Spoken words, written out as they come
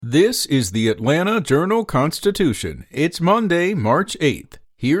This is the Atlanta Journal-Constitution. It's Monday, March 8th.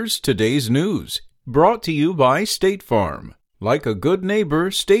 Here's today's news, brought to you by State Farm. Like a good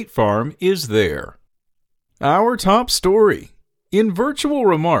neighbor, State Farm is there. Our top story. In virtual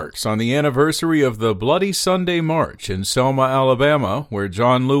remarks on the anniversary of the Bloody Sunday March in Selma, Alabama, where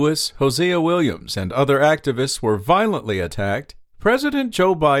John Lewis, Hosea Williams, and other activists were violently attacked, President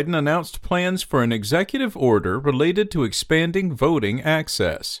Joe Biden announced plans for an executive order related to expanding voting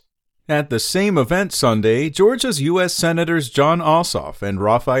access. At the same event Sunday, Georgia's U.S. Senators Jon Ossoff and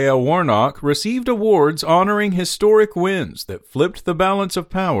Raphael Warnock received awards honoring historic wins that flipped the balance of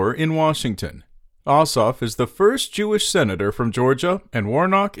power in Washington. Ossoff is the first Jewish senator from Georgia, and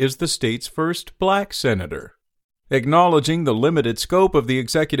Warnock is the state's first black senator. Acknowledging the limited scope of the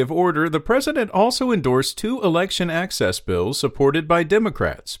executive order, the president also endorsed 2 election access bills supported by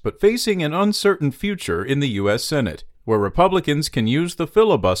Democrats, but facing an uncertain future in the U.S. Senate, where Republicans can use the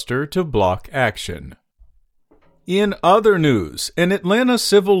filibuster to block action. In other news, an Atlanta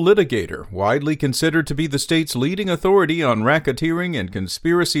civil litigator, widely considered to be the state's leading authority on racketeering and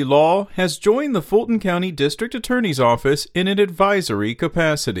conspiracy law, has joined the Fulton County District Attorney's Office in an advisory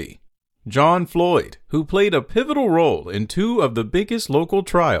capacity. John Floyd, who played a pivotal role in 2 of the biggest local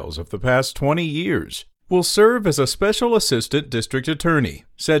trials of the past 20 years, will serve as a special assistant district attorney,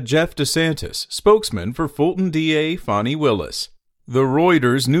 said Jeff DeSantis, spokesman for Fulton DA Fani Willis. The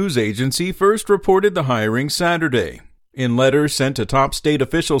Reuters news agency first reported the hiring Saturday. In letters sent to top state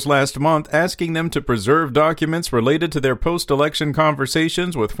officials last month asking them to preserve documents related to their post-election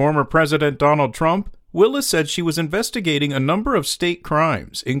conversations with former President Donald Trump, Willis said she was investigating a number of state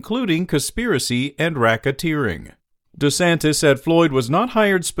crimes, including conspiracy and racketeering. DeSantis said Floyd was not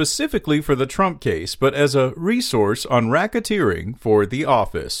hired specifically for the Trump case, but as a resource on racketeering for the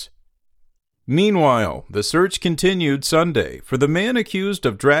office. Meanwhile, the search continued Sunday for the man accused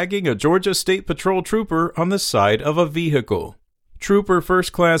of dragging a Georgia State Patrol trooper on the side of a vehicle. Trooper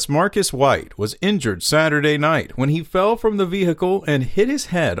First Class Marcus White was injured Saturday night when he fell from the vehicle and hit his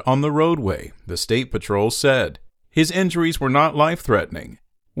head on the roadway, the State Patrol said. His injuries were not life-threatening.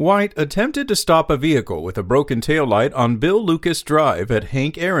 White attempted to stop a vehicle with a broken taillight on Bill Lucas Drive at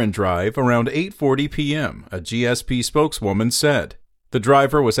Hank Aaron Drive around 8:40 p.m., a GSP spokeswoman said. The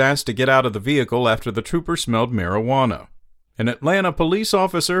driver was asked to get out of the vehicle after the trooper smelled marijuana. An Atlanta police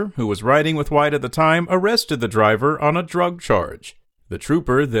officer who was riding with White at the time arrested the driver on a drug charge. The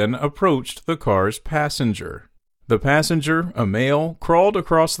trooper then approached the car's passenger. The passenger, a male, crawled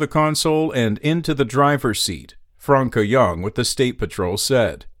across the console and into the driver's seat, Franca Young with the State Patrol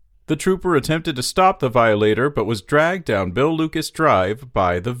said. The trooper attempted to stop the violator but was dragged down Bill Lucas Drive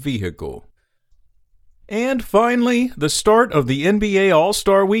by the vehicle. And finally, the start of the NBA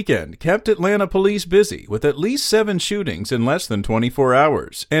All-Star Weekend kept Atlanta police busy with at least 7 shootings in less than 24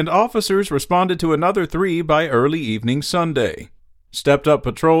 hours, and officers responded to another 3 by early evening Sunday. Stepped-up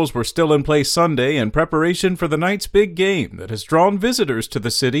patrols were still in place Sunday in preparation for the night's big game that has drawn visitors to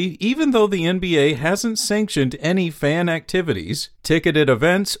the city, even though the NBA hasn't sanctioned any fan activities, ticketed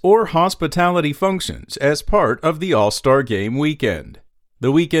events, or hospitality functions as part of the All-Star Game weekend.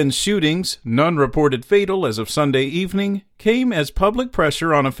 The weekend's shootings, none reported fatal as of Sunday evening, came as public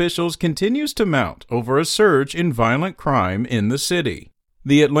pressure on officials continues to mount over a surge in violent crime in the city.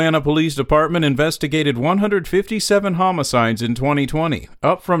 The Atlanta Police Department investigated 157 homicides in 2020,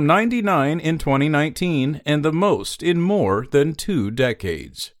 up from 99 in 2019, and the most in more than 2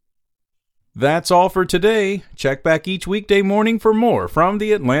 decades. That's all for today. Check back each weekday morning for more from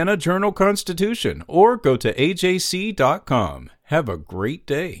the Atlanta Journal-Constitution, or go to ajc.com. Have a great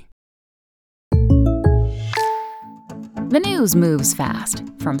day. The news moves fast.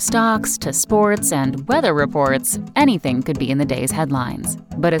 From stocks to sports and weather reports, anything could be in the day's headlines.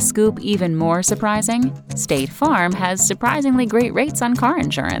 But a scoop even more surprising? State Farm has surprisingly great rates on car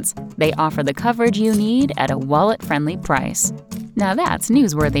insurance. They offer the coverage you need at a wallet-friendly price. Now that's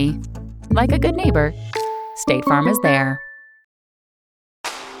newsworthy. Like a good neighbor, State Farm is there.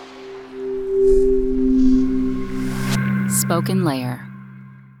 Spoken Layer.